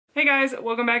Hey guys,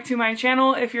 welcome back to my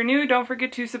channel. If you're new, don't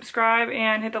forget to subscribe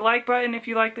and hit the like button if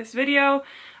you like this video.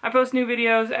 I post new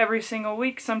videos every single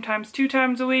week, sometimes 2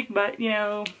 times a week, but you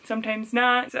know, sometimes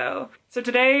not. So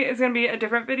today is going to be a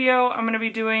different video. I'm going to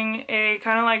be doing a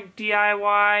kind of like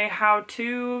DIY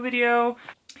how-to video,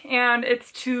 and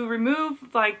it's to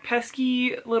remove like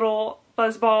pesky little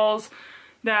fuzz balls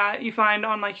that you find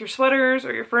on like your sweaters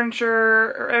or your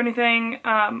furniture or anything.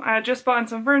 I just bought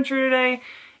some furniture today,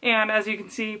 and as you can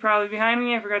see probably behind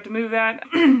me, I forgot to move that.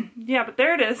 Yeah, but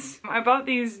there it is. I bought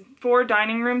these 4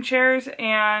 dining room chairs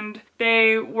and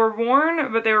they were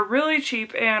worn, but they were really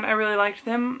cheap and I really liked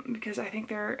them because I think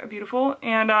they're beautiful.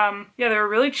 And yeah, they were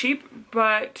really cheap,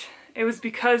 but it was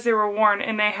because they were worn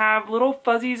and they have little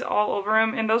fuzzies all over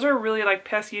them, and those are really like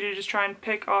pesky to just try and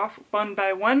pick off one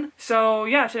by one. So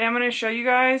yeah, today I'm going to show you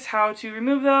guys how to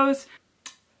remove those.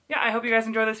 Yeah, I hope you guys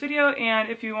enjoy this video, and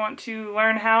if you want to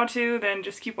learn how to, then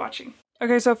just keep watching.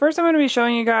 Okay, so first I'm going to be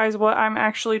showing you guys what I'm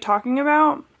actually talking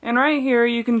about. And right here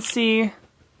you can see,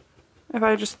 if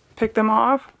I just pick them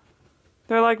off,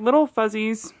 they're like little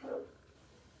fuzzies.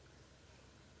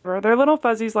 They're little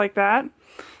fuzzies like that.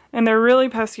 And they're really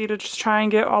pesky to just try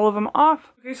and get all of them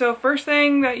off. Okay, so first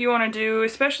thing that you want to do,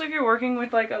 especially if you're working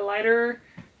with like a lighter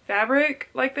fabric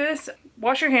like this,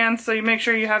 wash your hands so you make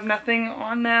sure you have nothing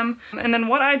on them. And then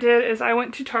what I did is I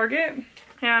went to Target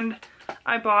and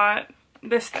I bought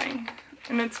this thing.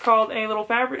 And it's called a little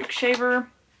fabric shaver.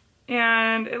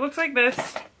 And it looks like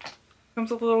this.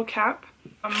 Comes with a little cap.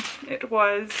 It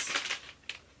was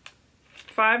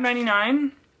 $5.99.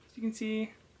 As you can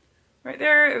see right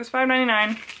there, it was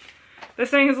 $5.99. This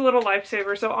thing is a little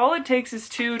lifesaver. So all it takes is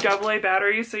 2 AA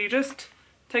batteries. So you just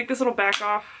take this little back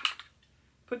off,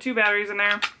 put 2 batteries in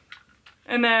there,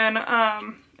 and then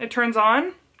it turns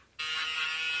on.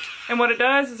 And what it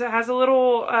does is it has a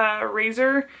little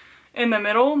razor in the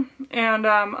middle and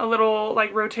a little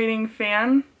like rotating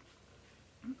fan.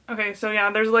 Okay, so yeah,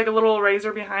 there's like a little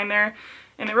razor behind there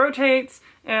and it rotates,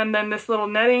 and then this little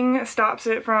netting stops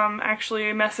it from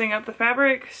actually messing up the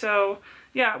fabric. So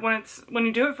yeah, when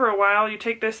you do it for a while, you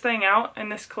take this thing out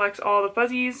and this collects all the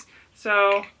fuzzies.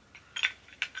 So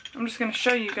I'm just going to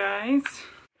show you guys.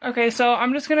 Okay, so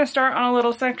I'm just going to start on a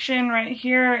little section right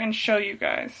here and show you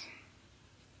guys.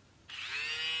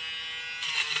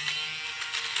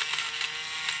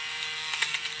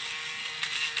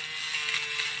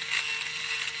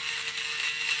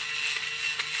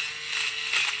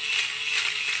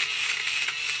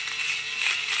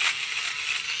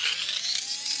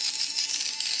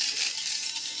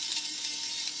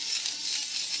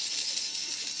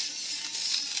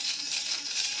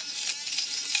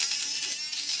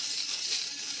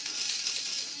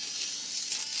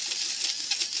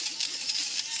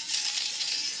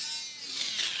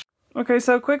 Okay,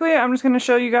 so quickly I'm just going to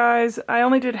show you guys. I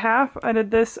only did half. I did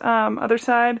this other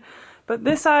side, but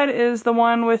this side is the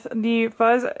one with the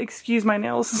fuzz. Excuse my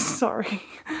nails, sorry.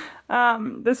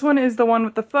 This one is the one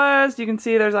with the fuzz. You can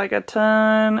see there's like a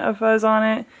ton of fuzz on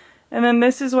it. And then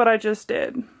this is what I just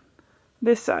did.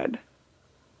 This side.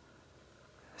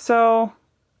 So,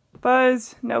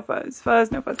 fuzz, no fuzz,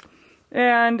 fuzz, no fuzz.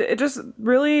 And it just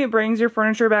really brings your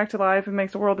furniture back to life and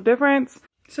makes a world of difference.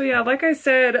 So yeah, like I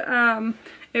said,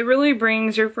 it really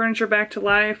brings your furniture back to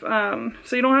life,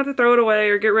 so you don't have to throw it away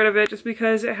or get rid of it just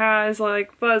because it has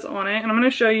like fuzz on it. And I'm going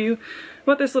to show you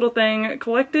what this little thing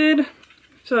collected.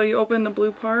 So you open the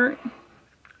blue part.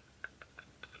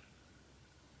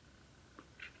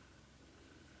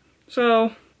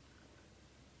 So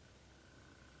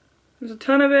there's a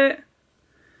ton of it,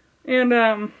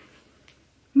 and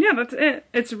yeah, that's it.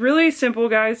 It's really simple,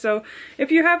 guys. So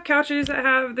if you have couches that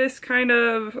have this kind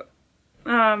of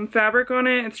fabric on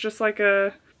it, it's just like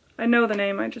a, I know the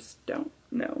name, I just don't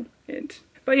know it.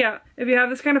 But yeah, if you have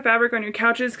this kind of fabric on your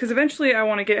couches, because eventually I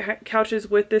want to get couches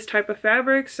with this type of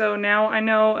fabric, so now I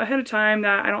know ahead of time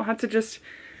that I don't have to just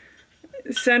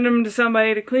send them to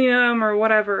somebody to clean them or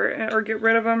whatever, or get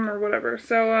rid of them or whatever.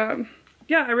 So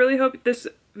yeah, I really hope this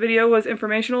video was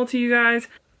informational to you guys.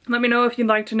 Let me know if you'd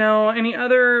like to know any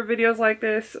other videos like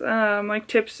this, like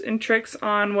tips and tricks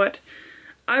on what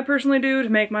I personally do to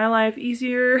make my life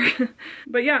easier.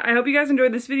 But yeah, I hope you guys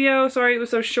enjoyed this video. Sorry it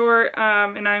was so short,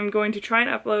 and I'm going to try and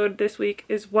upload this week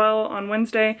as well on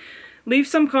Wednesday. Leave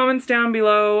some comments down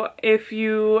below if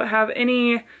you have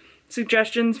any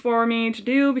suggestions for me to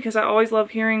do, because I always love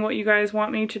hearing what you guys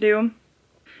want me to do.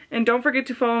 And don't forget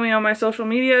to follow me on my social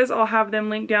medias. I'll have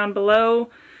them linked down below.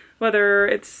 Whether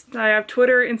it's, I have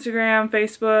Twitter, Instagram,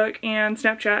 Facebook, and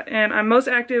Snapchat, and I'm most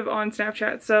active on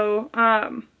Snapchat. So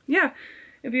yeah,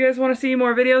 if you guys want to see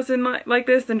more videos like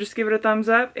this, then just give it a thumbs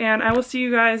up, and I will see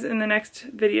you guys in the next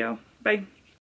video. Bye.